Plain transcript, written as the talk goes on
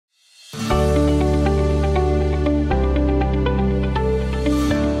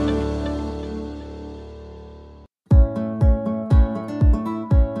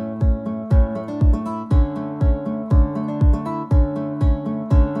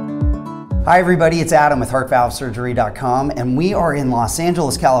Hi everybody, it's Adam with HeartValveSurgery.com, and we are in Los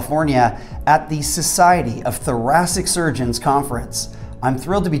Angeles, California at the Society of Thoracic Surgeons Conference. I'm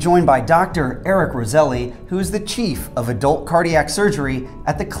thrilled to be joined by Dr. Eric Roselli, who is the Chief of Adult Cardiac Surgery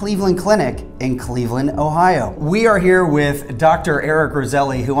at the Cleveland Clinic in Cleveland, Ohio. We are here with Dr. Eric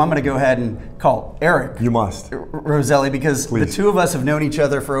Roselli, who I'm going to go ahead and call Eric. You must. Roselli, because the two of us have known each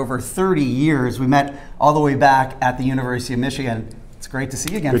other for over 30 years. We met all the way back at the University of Michigan. It's great to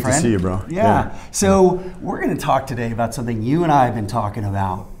see you again, friend. Good to see you, bro. Yeah. So we're going to talk today about something you and I have been talking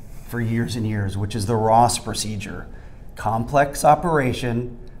about for years and years, which is the Ross procedure. Complex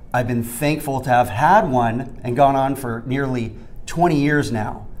operation. I've been thankful to have had one and gone on for nearly 20 years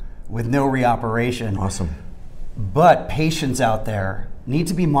now with no reoperation. Awesome. But patients out there need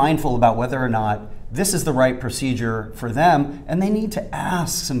to be mindful about whether or not this is the right procedure for them, and they need to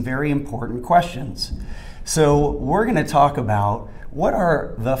ask some very important questions. So we're going to talk about what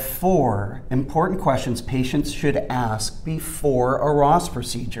are the 4 important questions patients should ask before a Ross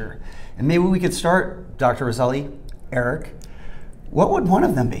procedure. And maybe we could start, Dr. Roselli, Eric, what would one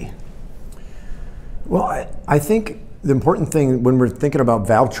of them be? Well, I think the important thing when we're thinking about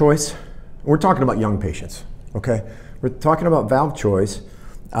valve choice, we're talking about young patients, okay? We're talking about valve choice.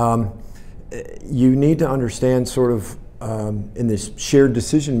 You need to understand sort of in this shared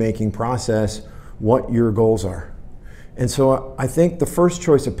decision-making process what your goals are. And so I think the first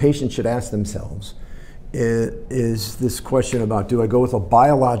choice a patient should ask themselves is this question about, do I go with a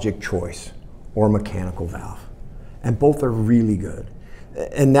biologic choice or a mechanical valve? And both are really good.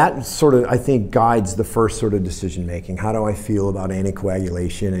 And that sort of, I think, guides the first sort of decision making. How do I feel about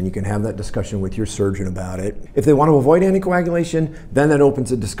anticoagulation? And you can have that discussion with your surgeon about it. If they want to avoid anticoagulation, then that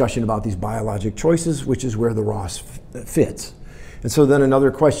opens a discussion about these biologic choices, which is where the Ross fits. And so then another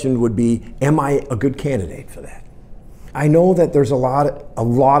question would be, am I a good candidate for that? I know that there's a lot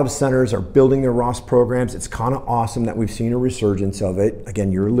of centers are building their Ross programs. It's kind of awesome that we've seen a resurgence of it. Again,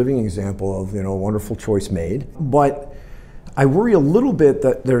 you're a living example of, a wonderful choice made. But I worry a little bit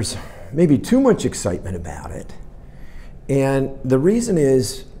that there's maybe too much excitement about it. And the reason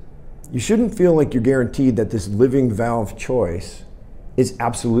is you shouldn't feel like you're guaranteed that this living valve choice is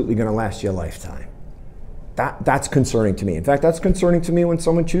absolutely going to last you a lifetime. That's concerning to me. In fact, that's concerning to me when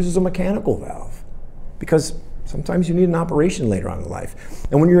someone chooses a mechanical valve, because sometimes you need an operation later on in life.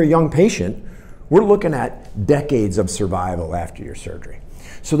 And when you're a young patient, we're looking at decades of survival after your surgery.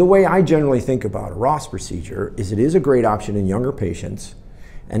 So the way I generally think about a Ross procedure is it is a great option in younger patients.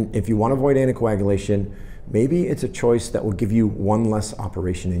 And if you want to avoid anticoagulation, maybe it's a choice that will give you one less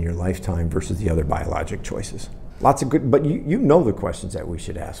operation in your lifetime versus the other biologic choices. Lots of good, but you know the questions that we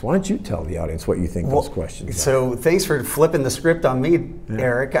should ask. Why don't you tell the audience what you think those questions are? So thanks for flipping the script on me,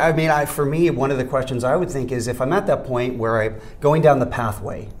 Eric. I mean, for me, one of the questions I would think is if I'm at that point where I'm going down the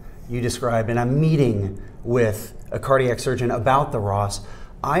pathway you described and I'm meeting with a cardiac surgeon about the Ross,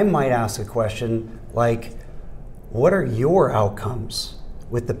 I might ask a question like, what are your outcomes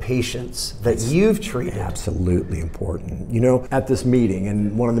with the patients that you've treated? Absolutely important. At this meeting,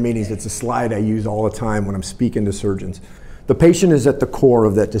 and one of the meetings, it's a slide I use all the time when I'm speaking to surgeons. The patient is at the core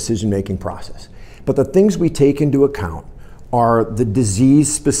of that decision-making process. But the things we take into account are the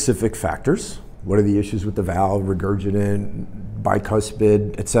disease-specific factors. What are the issues with the valve, regurgitant,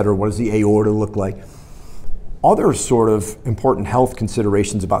 bicuspid, et cetera? What does the aorta look like? Other sort of important health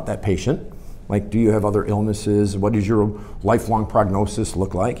considerations about that patient, like, do you have other illnesses? What does your lifelong prognosis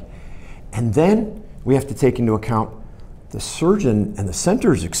look like? And then we have to take into account the surgeon and the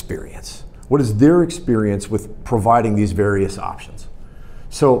center's experience. What is their experience with providing these various options?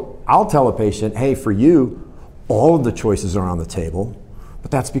 So I'll tell a patient, hey, for you, all of the choices are on the table, but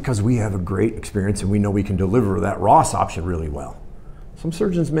that's because we have a great experience and we know we can deliver that Ross option really well. Some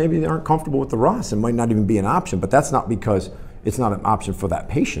surgeons maybe they aren't comfortable with the Ross and might not even be an option, but that's not because it's not an option for that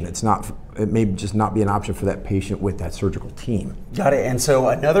patient. It may just not be an option for that patient with that surgical team. Got it. And so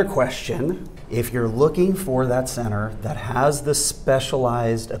another question, if you're looking for that center that has the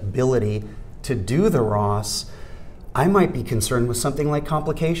specialized ability to do the Ross, I might be concerned with something like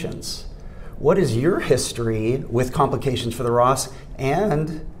complications. What is your history with complications for the Ross,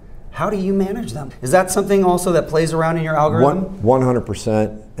 and how do you manage them? Is that something also that plays around in your algorithm?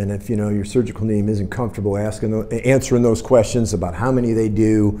 100%. And if your surgical team isn't comfortable answering those questions about how many they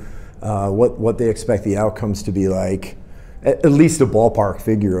do, what they expect the outcomes to be like, at least a ballpark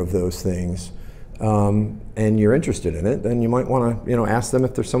figure of those things, and you're interested in it, then you might want to ask them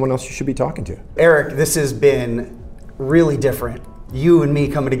if there's someone else you should be talking to. Eric, this has been really different you and me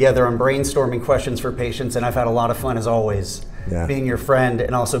coming together on brainstorming questions for patients, and I've had a lot of fun as always. Yeah. Being your friend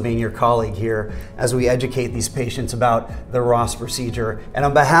and also being your colleague here as we educate these patients about the Ross procedure. And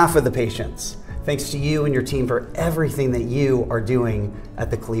on behalf of the patients, thanks to you and your team for everything that you are doing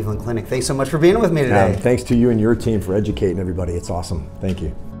at the Cleveland Clinic. Thanks so much for being with me today. Thanks to you and your team for educating everybody. It's awesome. Thank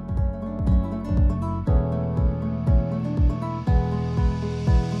you.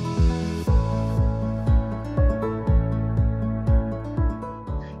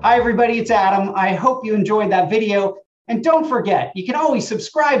 Hi everybody, it's Adam. I hope you enjoyed that video. And don't forget, you can always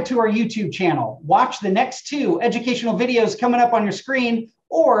subscribe to our YouTube channel, watch the next 2 educational videos coming up on your screen,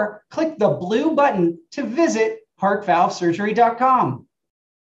 or click the blue button to visit HeartValveSurgery.com.